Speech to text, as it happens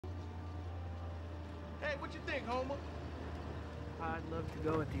Hey, what you think, Homer? I'd love to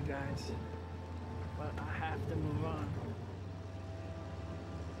go with you guys, but I have to move on.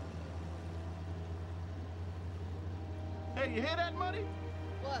 Hey, you hear that, Muddy?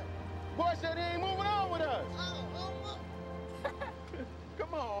 What? Boy said he ain't moving on with us. Oh,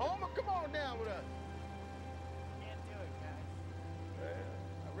 Come on, Homer, come on down with us. Can't do it, guys.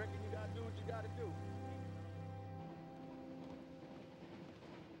 Well, I reckon you gotta do what you gotta do.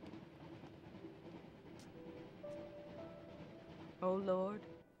 O Lord,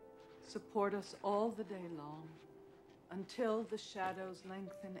 support us all the day long, until the shadows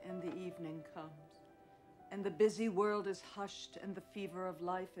lengthen and the evening comes, and the busy world is hushed and the fever of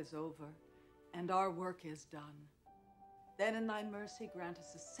life is over, and our work is done. Then in thy mercy grant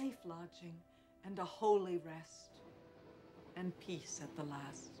us a safe lodging and a holy rest, and peace at the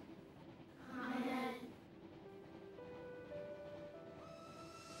last. Amen.